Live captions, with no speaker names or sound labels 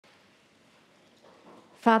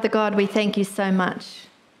Father God, we thank you so much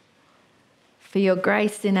for your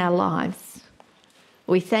grace in our lives.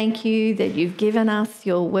 We thank you that you've given us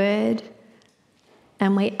your word,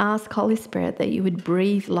 and we ask, Holy Spirit, that you would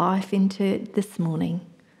breathe life into it this morning.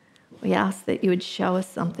 We ask that you would show us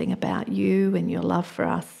something about you and your love for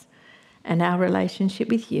us and our relationship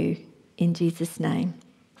with you. In Jesus' name,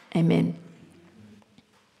 amen.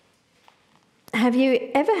 Have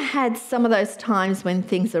you ever had some of those times when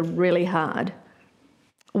things are really hard,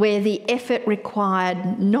 where the effort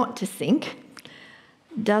required not to sink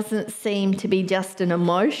doesn't seem to be just an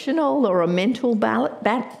emotional or a mental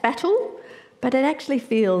battle, but it actually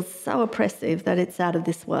feels so oppressive that it's out of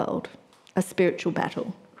this world, a spiritual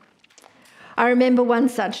battle? I remember one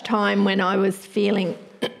such time when I was feeling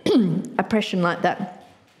oppression like that,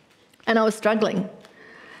 and I was struggling.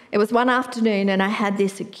 It was one afternoon and I had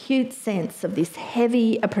this acute sense of this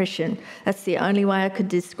heavy oppression. That's the only way I could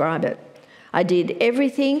describe it. I did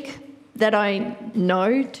everything that I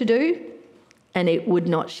know to do, and it would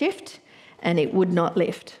not shift and it would not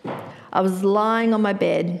lift. I was lying on my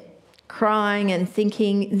bed, crying and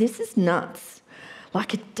thinking, this is nuts.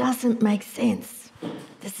 Like, it doesn't make sense.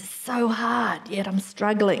 This is so hard, yet I'm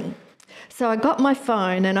struggling. So I got my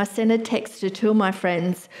phone and I sent a text to two of my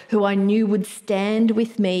friends who I knew would stand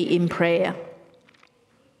with me in prayer.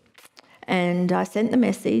 And I sent the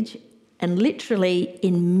message, and literally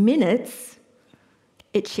in minutes,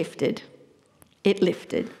 it shifted. It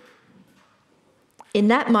lifted. In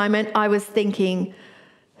that moment, I was thinking,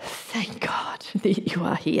 thank God that you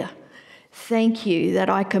are here. Thank you that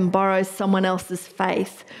I can borrow someone else's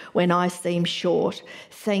faith when I seem short.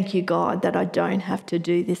 Thank you, God, that I don't have to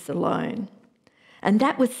do this alone. And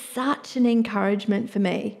that was such an encouragement for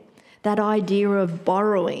me. That idea of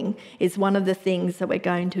borrowing is one of the things that we're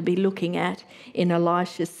going to be looking at in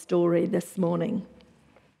Elisha's story this morning.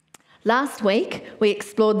 Last week, we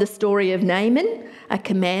explored the story of Naaman, a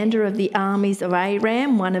commander of the armies of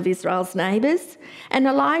Aram, one of Israel's neighbours. And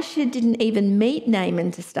Elisha didn't even meet Naaman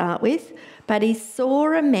to start with, but he saw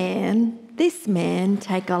this man,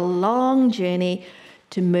 take a long journey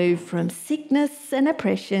to move from sickness and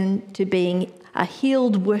oppression to being a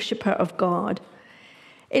healed worshipper of God.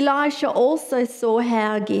 Elisha also saw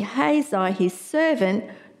how Gehazi, his servant,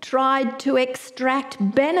 tried to extract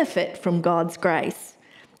benefit from God's grace,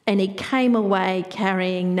 and he came away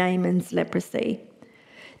carrying Naaman's leprosy.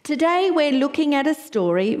 Today we're looking at a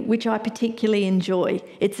story which I particularly enjoy.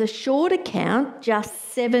 It's a short account,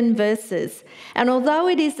 just 7 verses. And although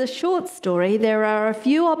it is a short story, there are a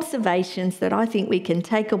few observations that I think we can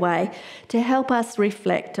take away to help us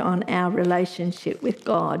reflect on our relationship with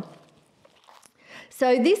God.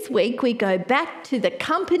 So this week we go back to the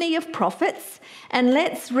company of prophets, and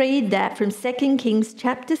let's read that from 2 Kings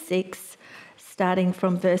chapter 6, starting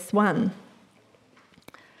from verse 1.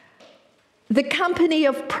 The company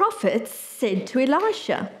of prophets said to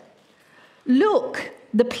Elisha, "Look,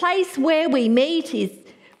 the place where we meet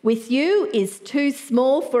with you is too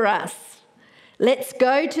small for us. Let's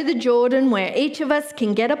go to the Jordan where each of us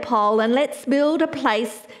can get a pole, and let's build a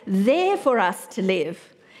place there for us to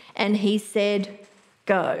live." And he said,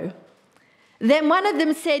 "Go." Then one of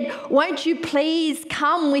them said, "Won't you please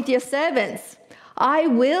come with your servants?" "I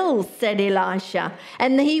will," said Elisha,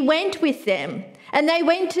 and he went with them. And they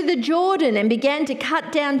went to the Jordan and began to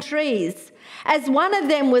cut down trees. As one of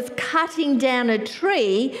them was cutting down a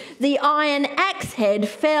tree, the iron axe head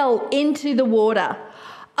fell into the water.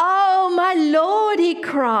 "Oh, my Lord," he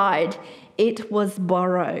cried, "it was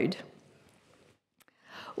borrowed."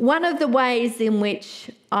 One of the ways in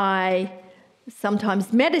which I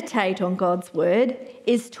sometimes meditate on God's word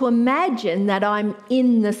is to imagine that I'm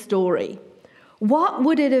in the story. What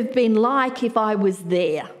would it have been like if I was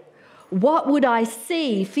there? What would I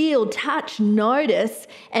see, feel, touch, notice,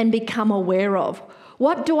 and become aware of?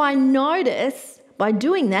 What do I notice by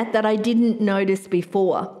doing that I didn't notice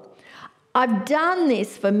before? I've done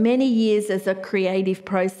this for many years as a creative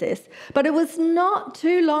process, but it was not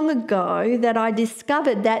too long ago that I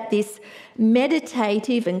discovered that this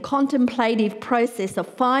meditative and contemplative process of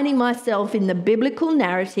finding myself in the biblical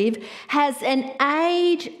narrative has an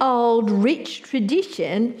age-old rich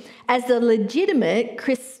tradition as a legitimate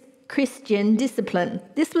Christian discipline.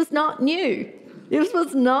 This was not new. This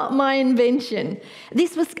was not my invention.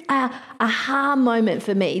 This was a aha moment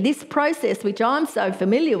for me. This process, which I'm so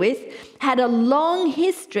familiar with, had a long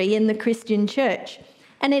history in the Christian church,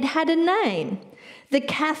 and it had a name. The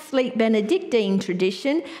Catholic Benedictine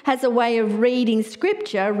tradition has a way of reading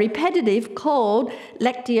scripture repetitive called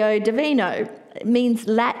Lectio Divina. It means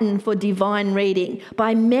Latin for divine reading,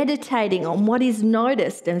 by meditating on what is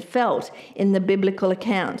noticed and felt in the biblical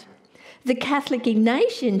account. The Catholic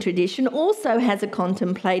Ignatian tradition also has a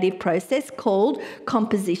contemplative process called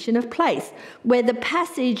composition of place, where the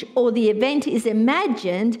passage or the event is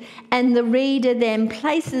imagined and the reader then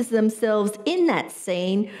places themselves in that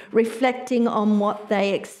scene, reflecting on what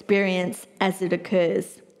they experience as it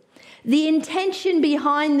occurs. The intention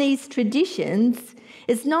behind these traditions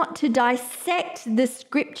is not to dissect the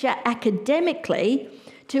scripture academically,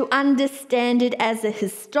 to understand it as a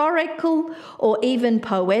historical or even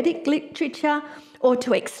poetic literature, or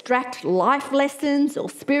to extract life lessons or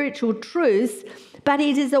spiritual truths, but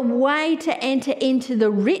it is a way to enter into the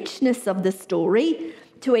richness of the story,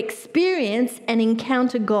 to experience and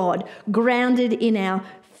encounter God grounded in our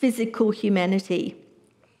physical humanity.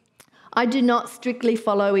 I do not strictly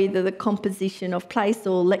follow either the composition of place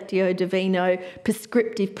or Lectio Divina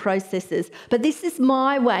prescriptive processes, but this is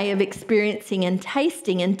my way of experiencing and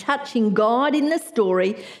tasting and touching God in the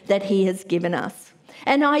story that he has given us.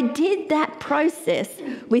 And I did that process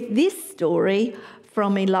with this story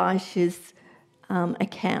from Elisha's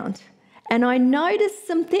account. And I noticed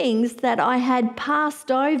some things that I had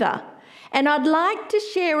passed over. And I'd like to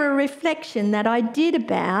share a reflection that I did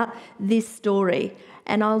about this story.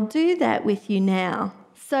 And I'll do that with you now.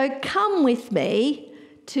 So come with me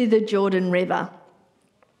to the Jordan River.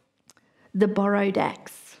 The borrowed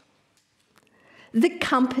axe. The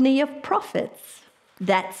company of prophets.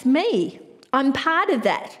 That's me. I'm part of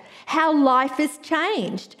that. How life has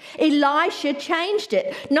changed. Elisha changed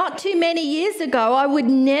it. Not too many years ago, I would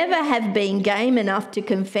never have been game enough to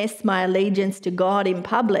confess my allegiance to God in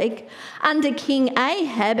public. Under King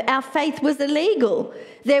Ahab, our faith was illegal.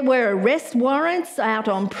 There were arrest warrants out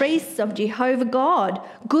on priests of Jehovah God.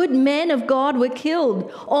 Good men of God were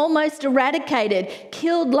killed, almost eradicated,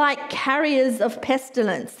 killed like carriers of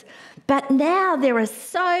pestilence. But now there are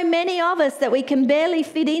so many of us that we can barely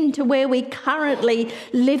fit into where we currently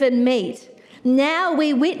live and meet. Now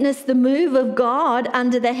we witness the move of God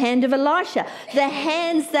under the hand of Elisha, the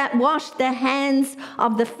hands that washed the hands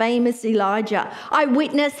of the famous Elijah. I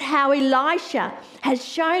witness how Elisha has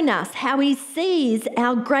shown us how he sees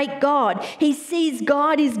our great God. He sees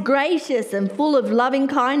God is gracious and full of loving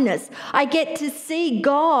kindness. I get to see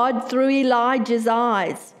God through Elijah's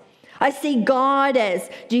eyes. I see God as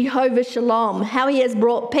Jehovah Shalom, how he has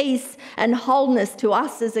brought peace and wholeness to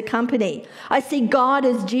us as a company. I see God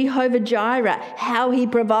as Jehovah Jireh, how he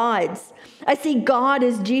provides. I see God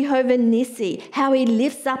as Jehovah Nissi, how he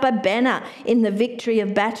lifts up a banner in the victory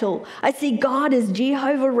of battle. I see God as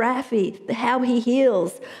Jehovah Raphi, how he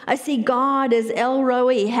heals. I see God as El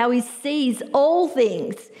Roi, how he sees all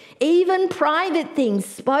things, even private things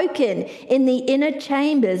spoken in the inner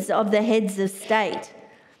chambers of the heads of state.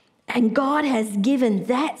 And God has given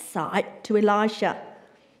that sight to Elisha.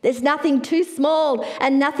 There's nothing too small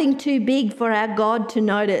and nothing too big for our God to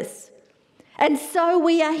notice. And so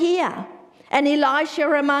we are here, and Elisha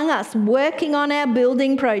among us, working on our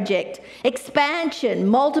building project, expansion,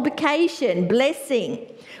 multiplication, blessing.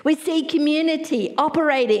 We see community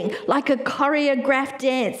operating like a choreographed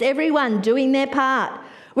dance, everyone doing their part.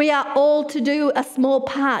 We are all to do a small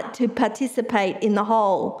part to participate in the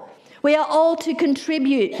whole. We are all to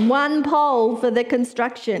contribute one pole for the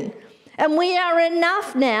construction. And we are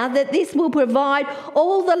enough now that this will provide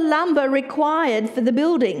all the lumber required for the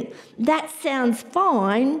building. That sounds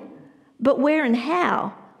fine, but where and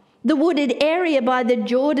how? The wooded area by the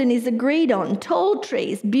Jordan is agreed on. Tall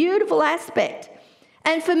trees, beautiful aspect.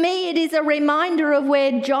 And for me, it is a reminder of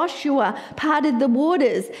where Joshua parted the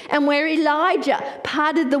waters, and where Elijah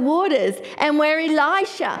parted the waters, and where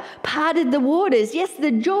Elisha parted the waters. Yes, the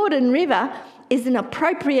Jordan River is an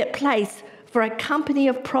appropriate place for a company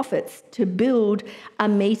of prophets to build a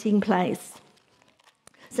meeting place.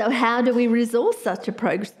 So how do we resource such a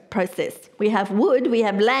process? We have wood, we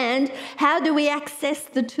have land. How do we access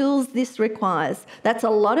the tools this requires? That's a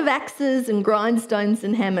lot of axes and grindstones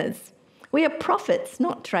and hammers. We are prophets,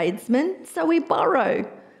 not tradesmen, so we borrow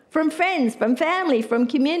from friends, from family, from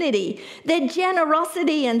community. Their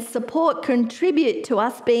generosity and support contribute to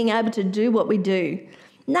us being able to do what we do.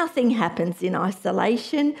 Nothing happens in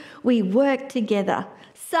isolation. We work together.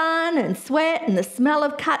 Sun and sweat and the smell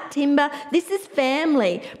of cut timber. This is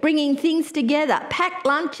family, bringing things together. Packed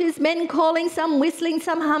lunches, men calling, some whistling,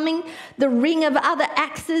 some humming. The ring of other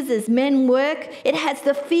axes as men work. It has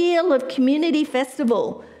the feel of community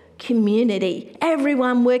festival. Community,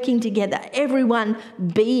 everyone working together, everyone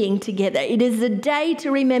being together. It is a day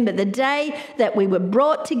to remember, the day that we were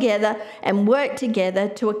brought together and worked together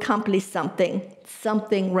to accomplish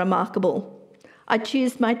something remarkable. I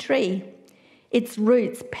choose my tree, its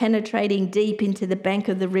roots penetrating deep into the bank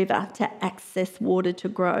of the river to access water to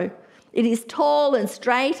grow. It is tall and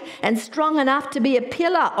straight and strong enough to be a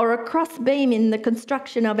pillar or a crossbeam in the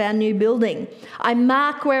construction of our new building. I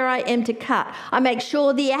mark where I am to cut. I make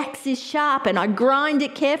sure the axe is sharp and I grind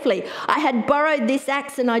it carefully. I had borrowed this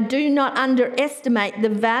axe and I do not underestimate the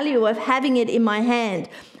value of having it in my hand.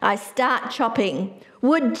 I start chopping.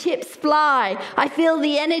 Wood chips fly. I feel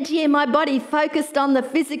the energy in my body focused on the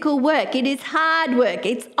physical work. It is hard work.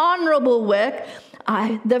 It's honourable work.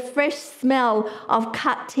 The fresh smell of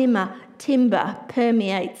cut timber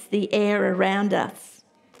permeates the air around us.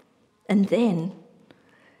 And then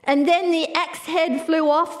the axe head flew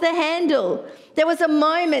off the handle. There was a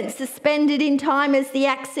moment suspended in time as the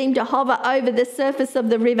axe seemed to hover over the surface of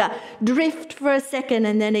the river, drift for a second,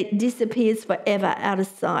 and then it disappears forever out of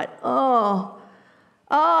sight. Oh,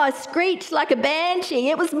 I screeched like a banshee.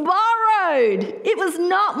 It was borrowed. It was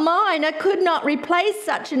not mine. I could not replace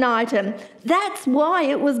such an item. That's why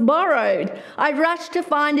it was borrowed. I rushed to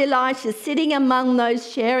find Elisha sitting among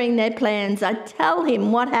those sharing their plans. I tell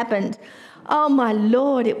him what happened. Oh, my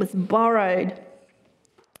Lord, it was borrowed.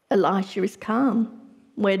 Elisha is calm.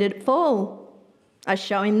 Where did it fall? I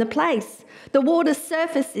show him the place. The water's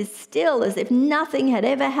surface is still as if nothing had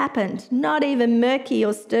ever happened, not even murky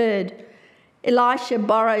or stirred. Elisha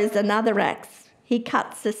borrows another axe. He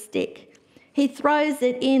cuts a stick. He throws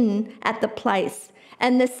it in at the place,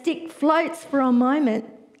 and the stick floats for a moment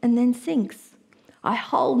and then sinks. I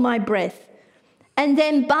hold my breath, and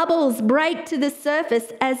then bubbles break to the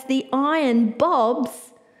surface as the iron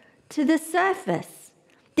bobs to the surface.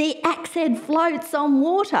 The axe head floats on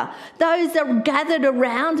water. Those that are gathered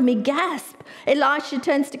around me gasp. Elisha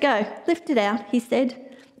turns to go. Lift it out, he said.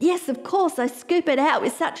 Yes, of course, I scoop it out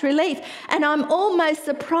with such relief, and I'm almost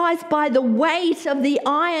surprised by the weight of the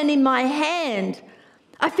iron in my hand.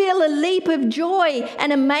 I feel a leap of joy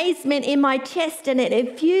and amazement in my chest, and it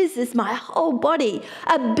infuses my whole body.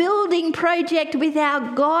 A building project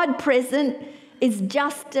without God present is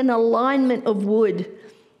just an alignment of wood.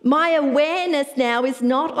 My awareness now is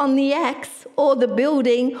not on the axe or the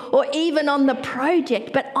building or even on the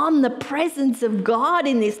project, but on the presence of God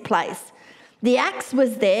in this place. The axe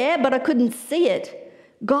was there, but I couldn't see it.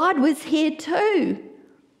 God was here too,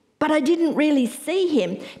 but I didn't really see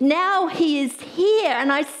him. Now he is here,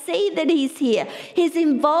 and I see that he's here. His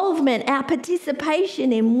involvement, our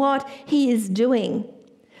participation in what he is doing.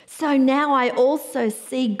 So now I also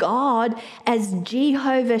see God as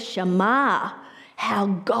Jehovah Shammah, how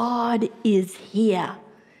God is here.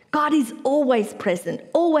 God is always present,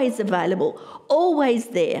 always available, always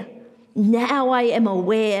there. Now I am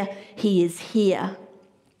aware he is here.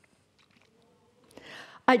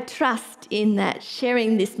 I trust in that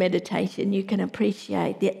sharing this meditation, you can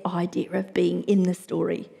appreciate the idea of being in the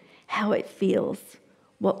story, how it feels,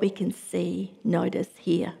 what we can see, notice,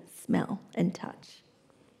 hear, smell and touch.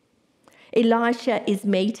 Elisha is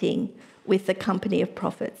meeting with the company of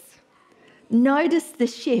prophets. Notice the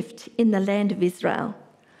shift in the land of Israel.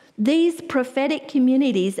 These prophetic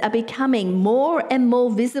communities are becoming more and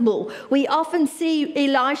more visible. We often see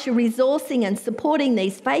Elisha resourcing and supporting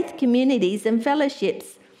these faith communities and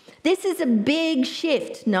fellowships. This is a big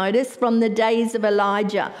shift, notice, from the days of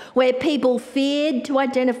Elijah, where people feared to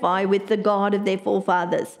identify with the God of their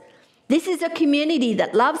forefathers. This is a community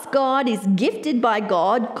that loves God, is gifted by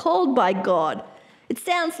God, called by God. It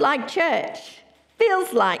sounds like church,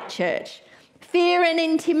 feels like church. Fear and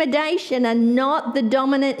intimidation are not the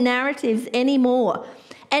dominant narratives anymore.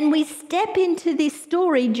 And we step into this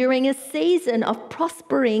story during a season of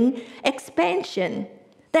prospering expansion.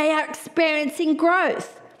 They are experiencing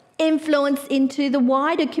growth, influence into the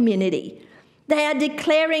wider community. They are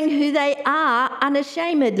declaring who they are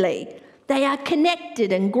unashamedly. They are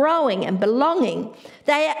connected and growing and belonging.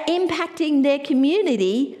 They are impacting their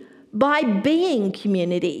community by being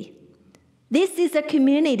community. This is a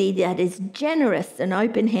community that is generous and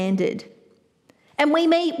open-handed. And we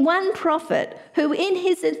meet one prophet who, in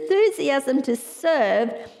his enthusiasm to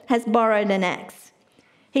serve, has borrowed an axe.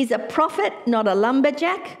 He's a prophet, not a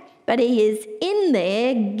lumberjack, but he is in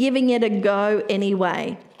there giving it a go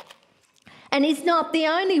anyway. And he's not the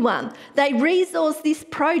only one. They resource this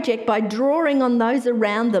project by drawing on those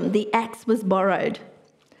around them. The axe was borrowed.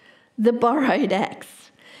 The borrowed axe.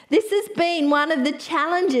 This has been one of the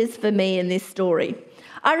challenges for me in this story.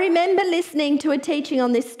 I remember listening to a teaching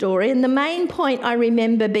on this story, and the main point I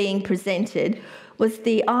remember being presented was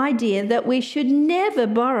the idea that we should never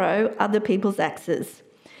borrow other people's axes.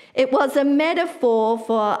 It was a metaphor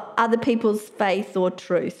for other people's faith or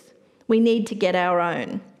truth. We need to get our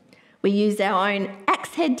own. We use our own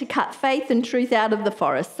axe head to cut faith and truth out of the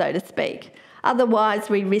forest, so to speak. Otherwise,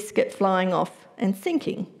 we risk it flying off and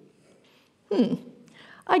sinking.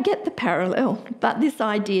 I get the parallel, but this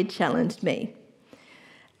idea challenged me.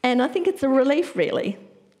 And I think it's a relief, really,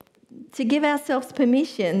 to give ourselves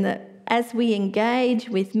permission that as we engage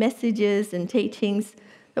with messages and teachings,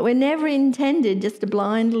 that we're never intended just to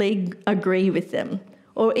blindly agree with them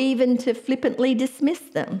or even to flippantly dismiss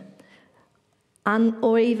them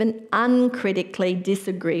or even uncritically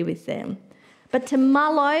disagree with them, but to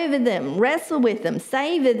mull over them, wrestle with them,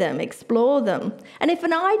 savour them, explore them. And if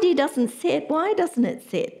an idea doesn't sit, why doesn't it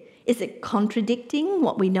sit? Is it contradicting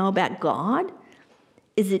what we know about God?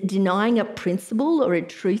 Is it denying a principle or a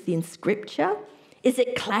truth in Scripture? Is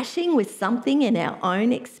it clashing with something in our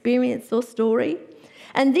own experience or story?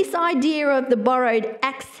 And this idea of the borrowed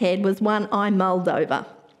axe head was one I mulled over.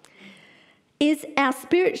 Is our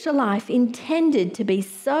spiritual life intended to be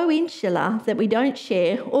so insular that we don't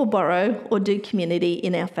share or borrow or do community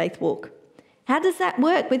in our faith walk? How does that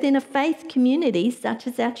work within a faith community such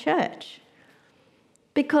as our church?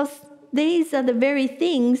 Because these are the very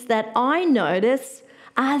things that I notice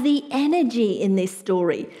are the energy in this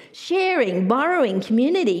story. Sharing, borrowing,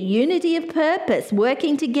 community, unity of purpose,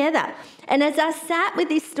 working together. And as I sat with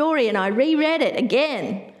this story and I reread it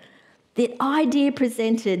again, the idea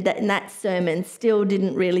presented in that sermon still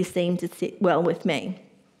didn't really seem to sit well with me.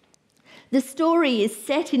 The story is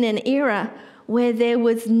set in an era where there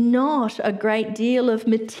was not a great deal of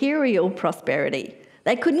material prosperity.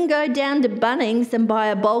 They couldn't go down to Bunnings and buy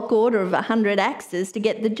a bulk order of 100 axes to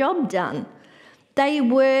get the job done. They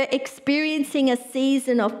were experiencing a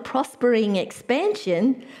season of prospering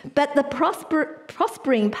expansion, but the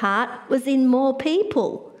prospering part was in more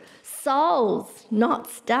people, souls,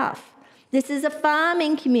 not stuff. This is a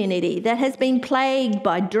farming community that has been plagued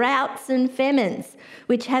by droughts and famines,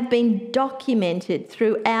 which have been documented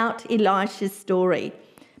throughout Elisha's story.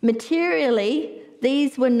 Materially,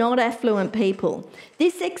 these were not affluent people.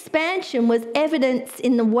 This expansion was evidence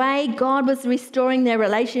in the way God was restoring their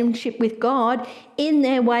relationship with God in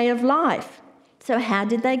their way of life. So how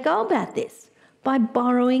did they go about this? By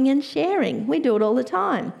borrowing and sharing. We do it all the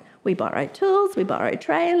time. We borrow tools, we borrow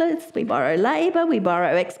trailers, we borrow labour, we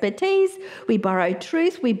borrow expertise, we borrow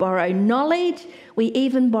truth, we borrow knowledge, we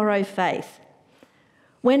even borrow faith.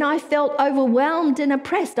 When I felt overwhelmed and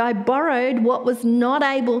oppressed, I borrowed what I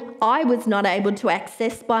was not able to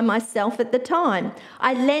access by myself at the time.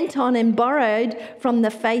 I lent on and borrowed from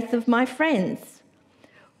the faith of my friends.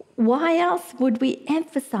 Why else would we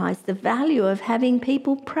emphasise the value of having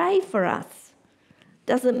people pray for us?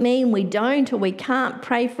 Doesn't mean we don't or we can't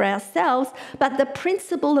pray for ourselves, but the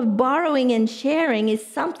principle of borrowing and sharing is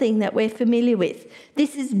something that we're familiar with.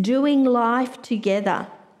 This is doing life together.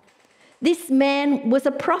 This man was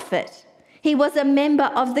a prophet. He was a member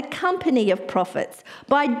of the company of prophets.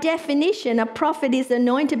 By definition, a prophet is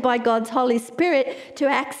anointed by God's Holy Spirit to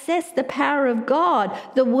access the power of God,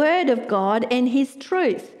 the Word of God, and His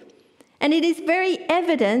truth. And it is very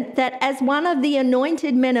evident that as one of the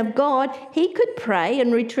anointed men of God, he could pray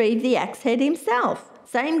and retrieve the axe head himself.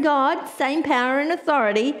 Same God, same power and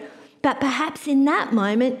authority, but perhaps in that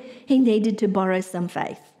moment, he needed to borrow some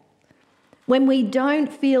faith. When we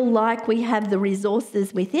don't feel like we have the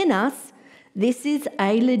resources within us, this is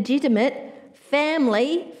a legitimate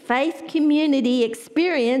family, faith community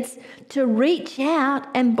experience to reach out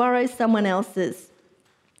and borrow someone else's.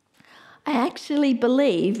 I actually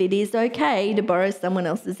believe it is okay to borrow someone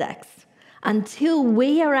else's axe until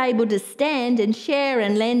we are able to stand and share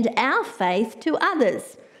and lend our faith to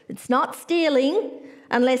others. It's not stealing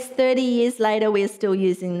unless 30 years later we're still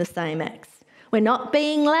using the same axe. We're not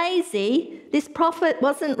being lazy. This prophet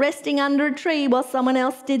wasn't resting under a tree while someone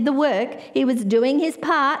else did the work. He was doing his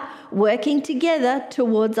part, working together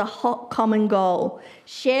towards a common goal,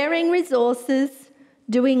 sharing resources,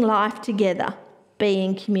 doing life together,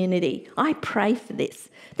 being community. I pray for this,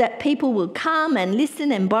 that people will come and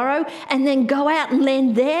listen and borrow and then go out and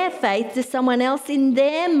lend their faith to someone else in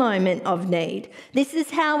their moment of need. This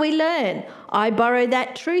is how we learn. I borrow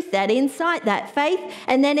that truth, that insight, that faith,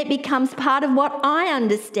 and then it becomes part of what I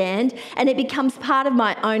understand, and it becomes part of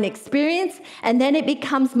my own experience, and then it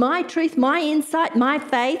becomes my truth, my insight, my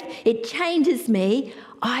faith. It changes me.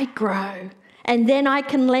 I grow, and then I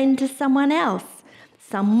can lend to someone else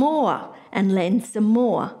some more and lend some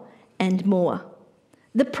more and more.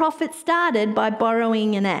 The prophet started by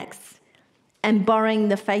borrowing an axe and borrowing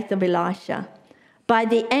the faith of Elisha. By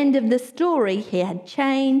the end of the story, he had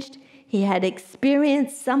changed, he had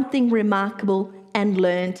experienced something remarkable and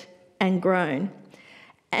learnt and grown.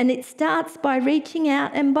 And it starts by reaching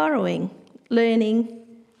out and borrowing, learning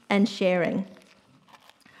and sharing.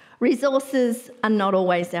 Resources are not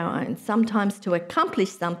always our own. Sometimes to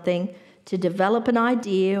accomplish something, to develop an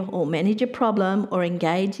idea or manage a problem or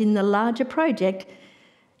engage in the larger project,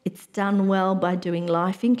 it's done well by doing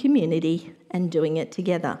life in community and doing it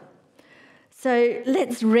together. So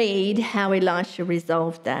let's read how Elisha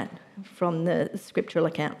resolved that from the scriptural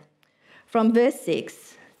account. From verse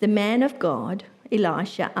 6, the man of God,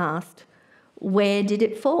 Elisha, asked, "Where did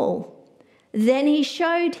it fall?" Then he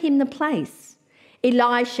showed him the place.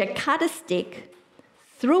 Elisha cut a stick,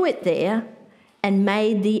 threw it there, and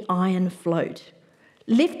made the iron float.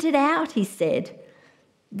 "Lift it out," he said.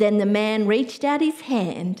 Then the man reached out his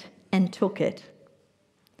hand and took it.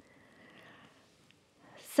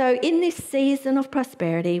 So in this season of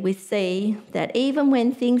prosperity, we see that even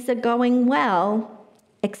when things are going well,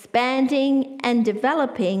 expanding and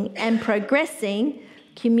developing and progressing,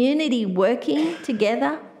 community working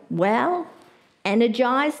together well,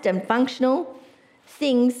 energised and functional,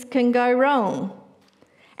 things can go wrong.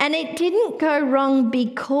 And it didn't go wrong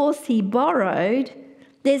because he borrowed.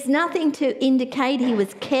 There's nothing to indicate he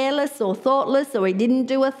was careless or thoughtless or he didn't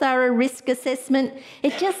do a thorough risk assessment.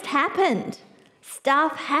 It just happened.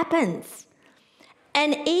 Stuff happens.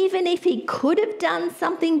 And even if he could have done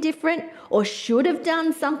something different or should have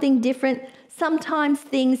done something different, sometimes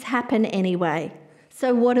things happen anyway.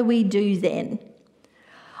 So what do we do then?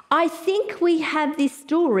 I think we have this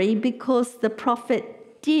story because the prophet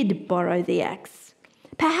did borrow the axe.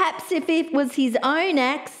 Perhaps if it was his own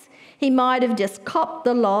axe, he might have just copped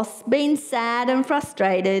the loss, been sad and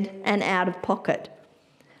frustrated and out of pocket.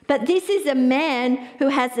 But this is a man who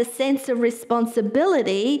has a sense of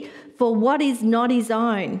responsibility for what is not his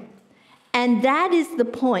own. And that is the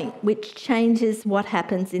point which changes what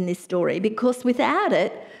happens in this story, because without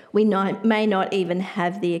it, we may not even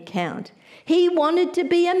have the account. He wanted to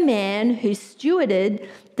be a man who stewarded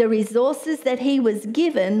the resources that he was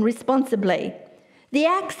given responsibly. The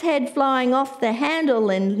axe head flying off the handle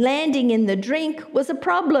and landing in the drink was a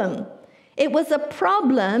problem. It was a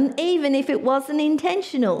problem even if it wasn't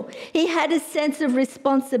intentional. He had a sense of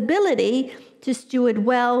responsibility to steward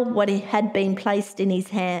well what had been placed in his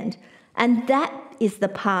hand. And that is the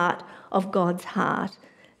part of God's heart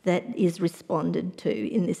that is responded to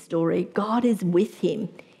in this story. God is with him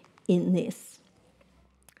in this.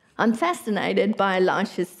 I'm fascinated by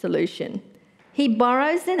Elisha's solution. He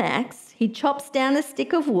borrows an axe, he chops down a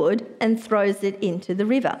stick of wood and throws it into the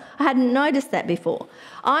river. I hadn't noticed that before.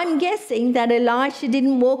 I'm guessing that Elisha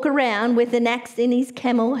didn't walk around with an axe in his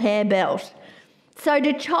camel hair belt. So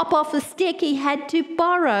to chop off a stick, he had to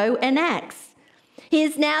borrow an axe. He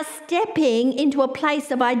is now stepping into a place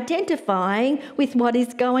of identifying with what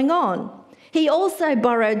is going on. He also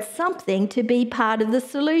borrowed something to be part of the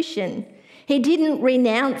solution. He didn't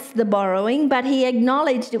renounce the borrowing, but he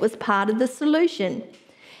acknowledged it was part of the solution.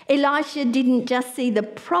 Elisha didn't just see the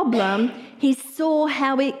problem, he saw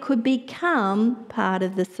how it could become part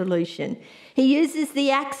of the solution. He uses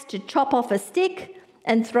the axe to chop off a stick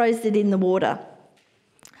and throws it in the water.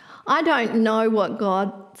 I don't know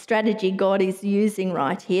what strategy God is using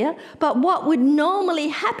right here, but what would normally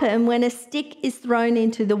happen when a stick is thrown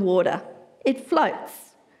into the water? It floats.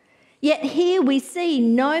 Yet here we see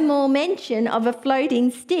no more mention of a floating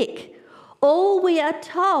stick. All we are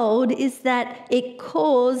told is that it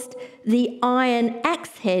caused the iron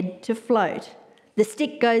axe head to float. The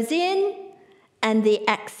stick goes in and the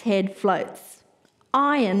axe head floats.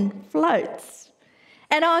 Iron floats.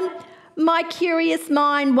 And my curious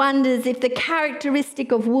mind wonders if the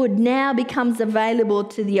characteristic of wood now becomes available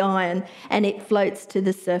to the iron and it floats to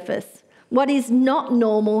the surface. What is not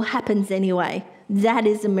normal happens anyway. That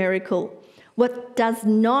is a miracle. What does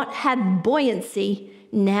not have buoyancy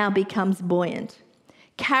now becomes buoyant.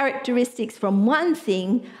 Characteristics from one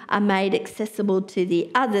thing are made accessible to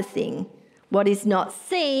the other thing. What is not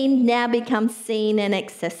seen now becomes seen and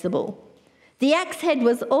accessible. The axe head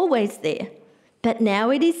was always there, but now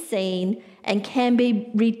it is seen and can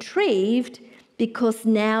be retrieved because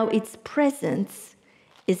now its presence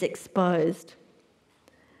is exposed.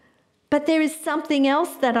 But there is something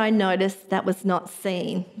else that I noticed that was not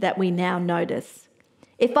seen, that we now notice.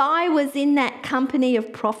 If I was in that company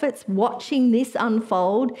of prophets watching this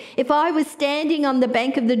unfold, if I was standing on the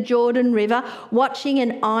bank of the Jordan River watching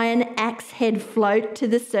an iron axe head float to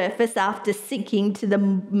the surface after sinking to the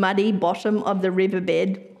muddy bottom of the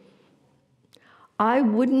riverbed, I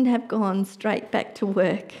wouldn't have gone straight back to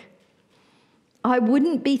work. I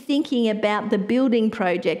wouldn't be thinking about the building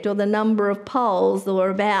project or the number of poles or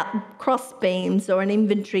about cross beams or an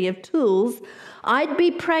inventory of tools. I'd be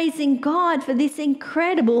praising God for this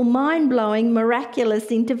incredible, mind-blowing, miraculous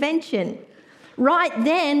intervention. Right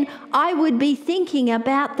then, I would be thinking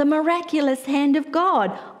about the miraculous hand of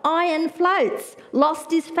God. Iron floats,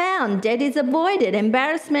 lost is found, debt is avoided,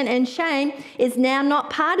 embarrassment and shame is now not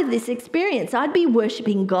part of this experience. I'd be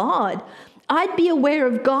worshipping God. I'd be aware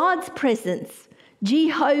of God's presence.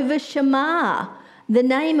 Jehovah Shammah, the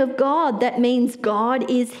name of God, that means God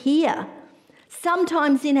is here.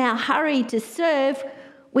 Sometimes in our hurry to serve,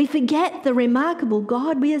 we forget the remarkable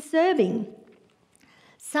God we are serving.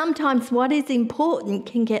 Sometimes what is important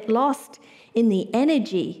can get lost in the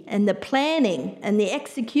energy and the planning and the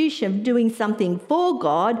execution of doing something for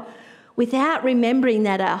God without remembering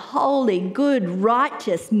that our holy, good,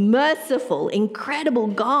 righteous, merciful, incredible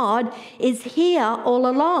God is here all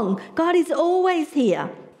along. God is always here,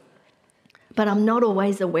 but I'm not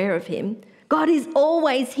always aware of him. God is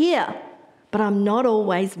always here, but I'm not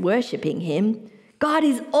always worshipping him. God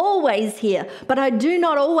is always here, but I do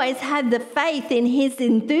not always have the faith in his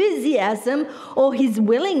enthusiasm or his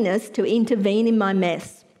willingness to intervene in my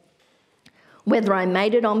mess, whether I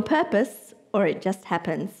made it on purpose or it just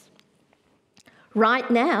happens.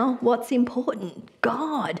 Right now, what's important?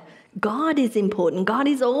 God. God is important. God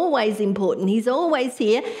is always important. He's always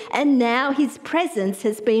here, and now his presence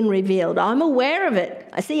has been revealed. I'm aware of it.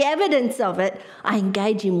 I see evidence of it. I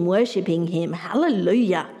engage in worshipping him.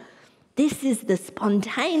 Hallelujah. This is the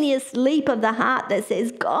spontaneous leap of the heart that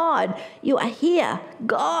says, God, you are here.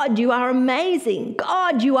 God, you are amazing.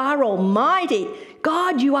 God, you are almighty.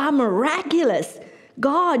 God, you are miraculous.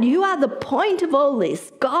 God, you are the point of all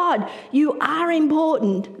this. God, you are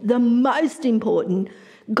important, the most important.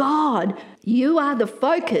 God, you are the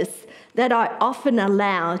focus that I often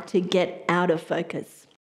allow to get out of focus.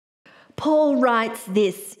 Paul writes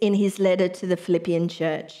this in his letter to the Philippian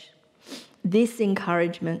church, this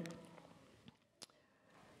encouragement.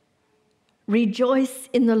 Rejoice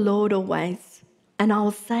in the Lord always. And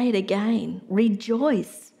I'll say it again,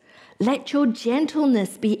 rejoice. Let your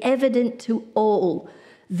gentleness be evident to all.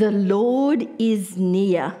 The Lord is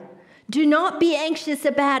near. Do not be anxious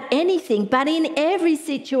about anything, but in every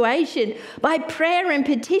situation, by prayer and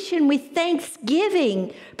petition with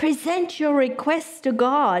thanksgiving, present your requests to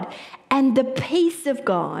God, and the peace of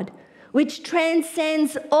God, which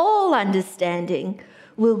transcends all understanding,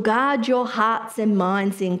 will guard your hearts and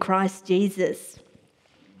minds in Christ Jesus.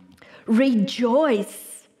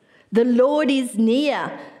 Rejoice. The Lord is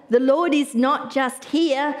near. The Lord is not just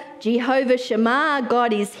here, Jehovah Shammah,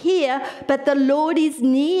 God is here, but the Lord is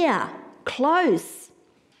near, close.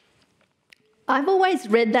 I've always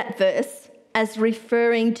read that verse as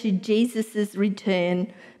referring to Jesus'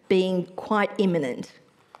 return being quite imminent,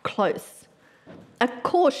 close. A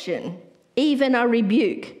caution, even a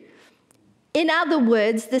rebuke. In other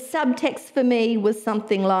words, the subtext for me was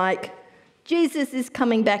something like, Jesus is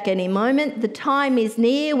coming back any moment. The time is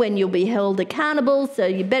near when you'll be held accountable, so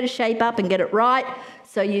you better shape up and get it right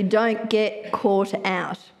so you don't get caught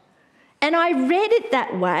out. And I read it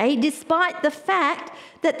that way, despite the fact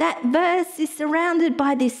that that verse is surrounded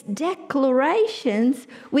by these declarations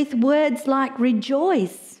with words like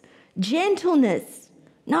rejoice, gentleness,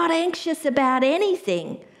 not anxious about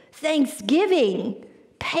anything, thanksgiving,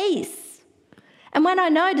 peace. And when I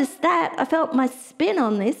noticed that, I felt my spin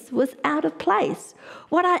on this was out of place.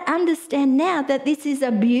 What I understand now that this is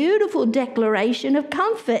a beautiful declaration of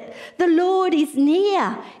comfort. The Lord is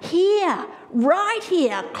near, here, right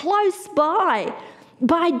here, close by.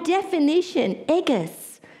 By definition,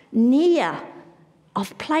 eges, near,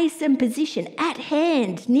 of place and position, at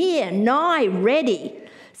hand, near, nigh, ready.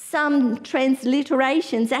 Some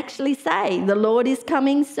transliterations actually say the Lord is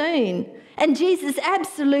coming soon. And Jesus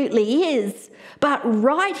absolutely is. But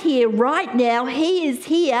right here, right now, he is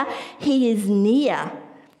here, he is near.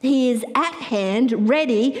 He is at hand,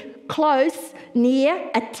 ready, close, near,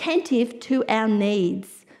 attentive to our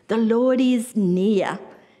needs. The Lord is near.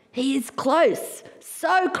 He is close,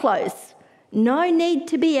 so close. No need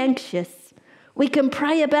to be anxious. We can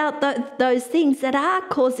pray about those things that are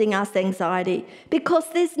causing us anxiety because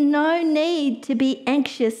there's no need to be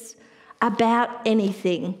anxious about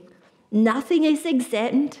anything. Nothing is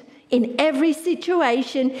exempt. In every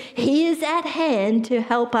situation, he is at hand to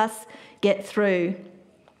help us get through.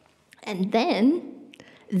 And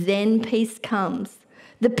then peace comes.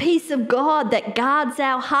 The peace of God that guards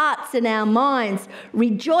our hearts and our minds.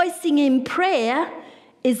 Rejoicing in prayer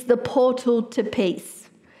is the portal to peace.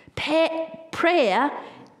 Prayer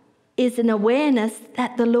is an awareness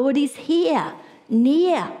that the Lord is here,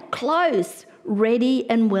 near, close, ready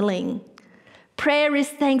and willing. Prayer is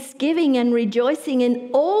thanksgiving and rejoicing in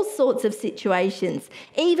all sorts of situations,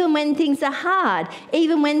 even when things are hard,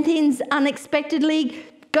 even when things unexpectedly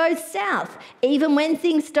Go south, even when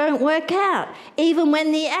things don't work out, even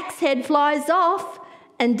when the Axehead flies off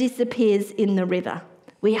and disappears in the river.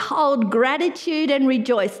 We hold gratitude and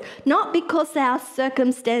rejoice, not because our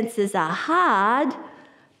circumstances are hard,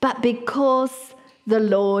 but because the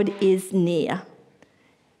Lord is near.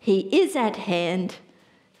 He is at hand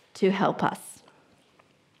to help us.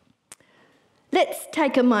 Let's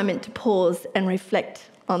take a moment to pause and reflect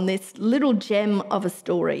on this little gem of a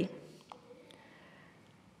story.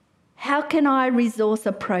 How can I resource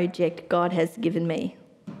a project God has given me?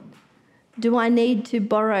 Do I need to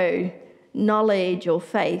borrow knowledge or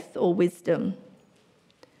faith or wisdom?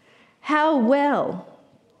 How well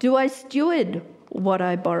do I steward what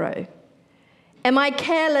I borrow? Am I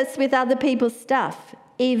careless with other people's stuff,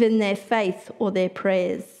 even their faith or their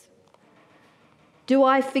prayers? Do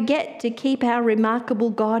I forget to keep our remarkable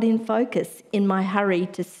God in focus in my hurry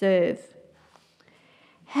to serve?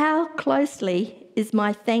 How closely is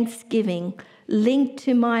my thanksgiving linked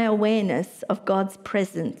to my awareness of God's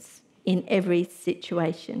presence in every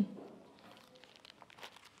situation?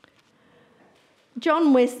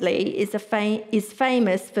 John Wesley is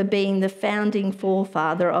famous for being the founding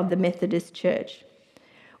forefather of the Methodist Church.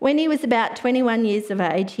 When he was about 21 years of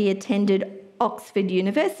age, he attended Oxford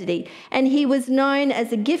University, and he was known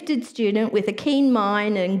as a gifted student with a keen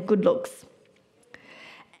mind and good looks.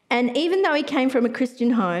 And even though he came from a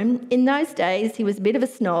Christian home, in those days he was a bit of a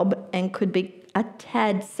snob and could be a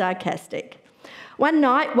tad sarcastic. One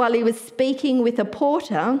night, while he was speaking with a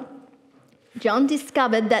porter, John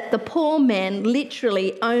discovered that the poor man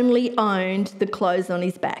literally only owned the clothes on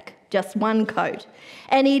his back, just one coat,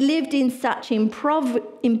 and he lived in such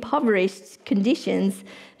impoverished conditions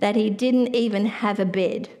that he didn't even have a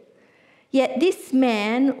bed. Yet this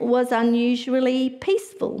man was unusually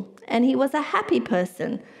peaceful, and he was a happy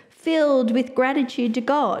person, filled with gratitude to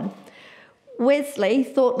God. Wesley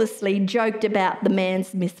thoughtlessly joked about the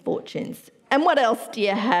man's misfortunes. "And what else do you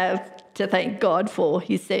have to thank God for?"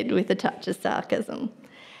 he said with a touch of sarcasm.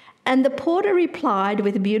 And the porter replied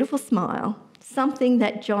with a beautiful smile, something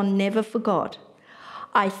that John never forgot.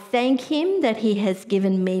 "I thank him that he has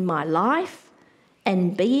given me my life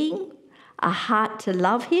and being, a heart to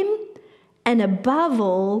love him, and above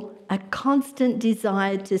all, a constant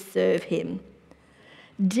desire to serve him."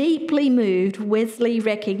 Deeply moved, Wesley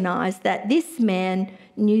recognised that this man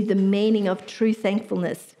knew the meaning of true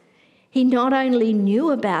thankfulness. He not only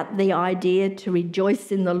knew about the idea to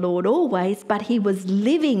rejoice in the Lord always, but he was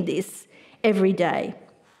living this every day.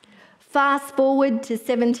 Fast forward to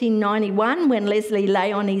 1791, when Wesley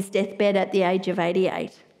lay on his deathbed at the age of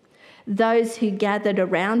 88. Those who gathered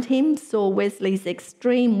around him saw Wesley's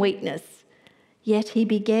extreme weakness, yet he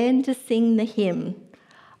began to sing the hymn,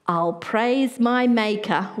 "I'll praise my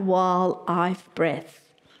Maker while I've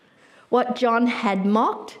breath." What John had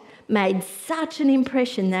mocked made such an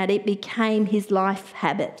impression that it became his life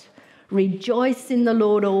habit. Rejoice in the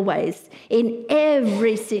Lord always, in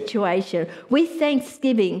every situation. With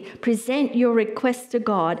thanksgiving, present your requests to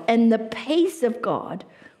God, and the peace of God,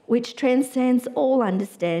 which transcends all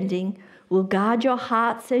understanding, will guard your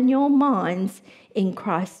hearts and your minds in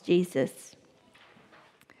Christ Jesus.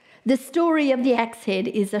 The story of the Axehead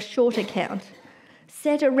is a short account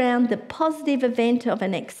set around the positive event of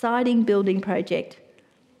an exciting building project.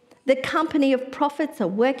 The company of prophets are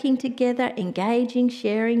working together, engaging,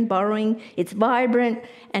 sharing, borrowing. It's vibrant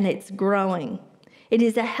and it's growing. It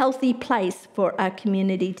is a healthy place for our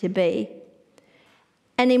community to be.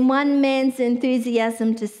 And in one man's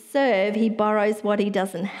enthusiasm to serve, he borrows what he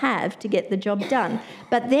doesn't have to get the job done.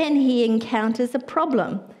 But then he encounters a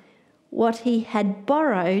problem. What he had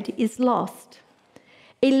borrowed is lost.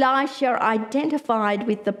 Elisha identified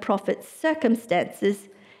with the prophet's circumstances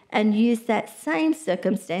and used that same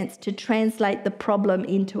circumstance to translate the problem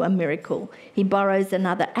into a miracle. He borrows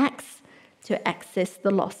another axe to access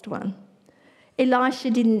the lost one.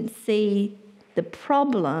 Elisha didn't see the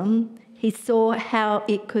problem. He saw how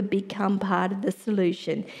it could become part of the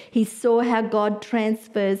solution. He saw how God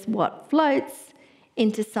transfers what floats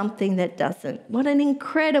into something that doesn't. What an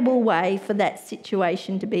incredible way for that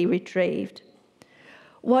situation to be retrieved.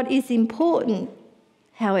 What is important,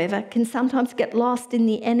 however, can sometimes get lost in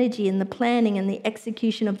the energy and the planning and the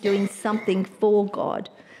execution of doing something for God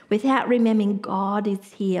without remembering God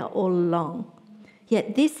is here all along.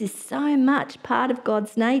 Yet this is so much part of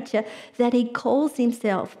God's nature that he calls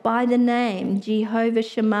himself by the name Jehovah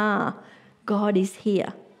Shammah. God is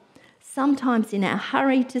here. Sometimes in our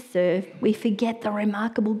hurry to serve, we forget the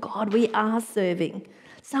remarkable God we are serving.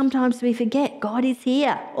 Sometimes we forget God is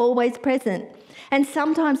here, always present. And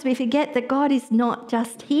sometimes we forget that God is not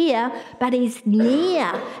just here, but He's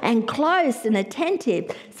near and close and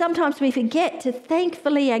attentive. Sometimes we forget to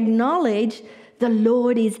thankfully acknowledge the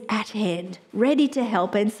Lord is at hand, ready to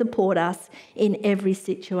help and support us in every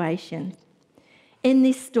situation. In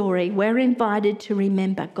this story, we're invited to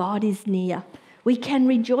remember God is near. We can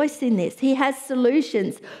rejoice in this. He has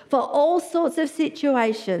solutions for all sorts of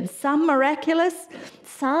situations, some miraculous,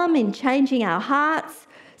 some in changing our hearts,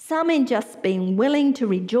 some in just being willing to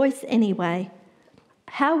rejoice anyway.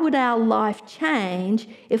 How would our life change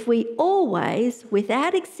if we always,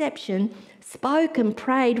 without exception, spoke and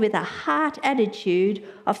prayed with a heart attitude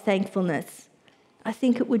of thankfulness? I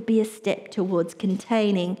think it would be a step towards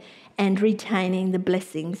containing and retaining the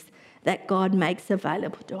blessings that God makes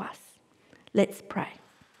available to us. Let's pray.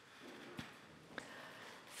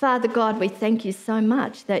 Father God, we thank you so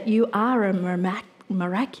much that you are a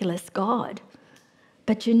miraculous God,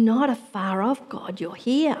 but you're not a far off God. You're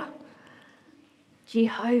here.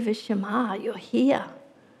 Jehovah Shammah, you're here.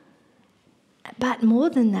 But more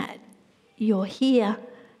than that, you're here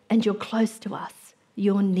and you're close to us.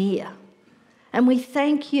 You're near. And we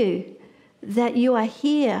thank you that you are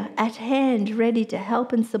here at hand, ready to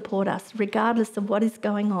help and support us, regardless of what is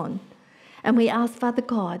going on. And we ask, Father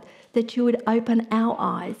God, that you would open our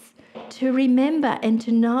eyes to remember and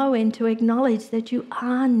to know and to acknowledge that you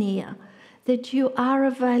are near, that you are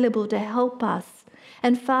available to help us.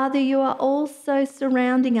 And Father, you are also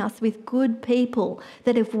surrounding us with good people,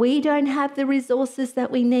 that if we don't have the resources that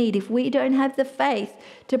we need, if we don't have the faith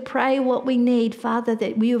to pray what we need, Father,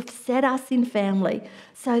 that you've set us in family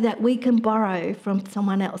so that we can borrow from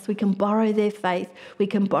someone else. We can borrow their faith, we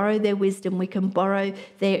can borrow their wisdom, we can borrow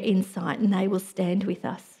their insight, and they will stand with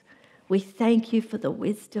us. We thank you for the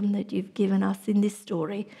wisdom that you've given us in this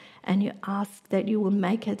story, and you ask that you will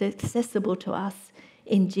make it accessible to us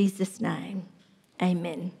in Jesus' name.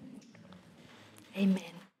 Amen.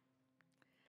 Amen.